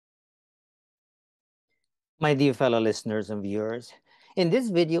My dear fellow listeners and viewers, in this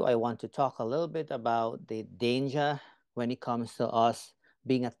video, I want to talk a little bit about the danger when it comes to us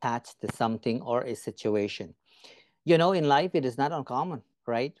being attached to something or a situation. In life, it is not uncommon,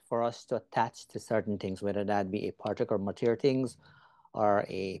 right, for us to attach to certain things, whether that be a particular material things or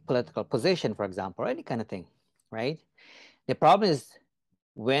a political position, for example, or any kind of thing, right? The problem is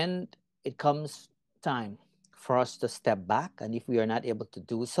when it comes time for us to step back, and if we are not able to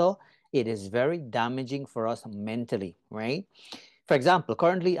do so, it is very damaging for us mentally, right? For example,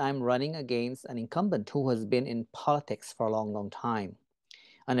 currently I'm running against an incumbent who has been in politics for a long, long time.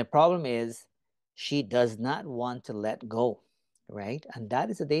 And the problem is she does not want to let go, right? And that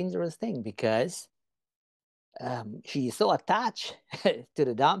is a dangerous thing because she is so attached to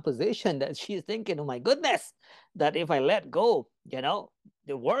the down position that she's thinking, oh my goodness, that if I let go,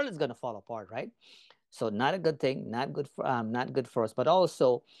 the world is going to fall apart, right? So not a good thing, not good for us. But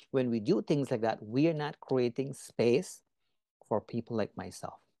also, when we do things like that, we are not creating space for people like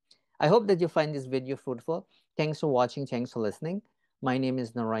myself. I hope that you find this video fruitful. Thanks for watching. Thanks for listening. My name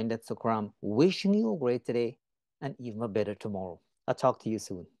is Narayan Sukram. Wishing you a great today and even a better tomorrow. I'll talk to you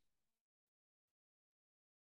soon.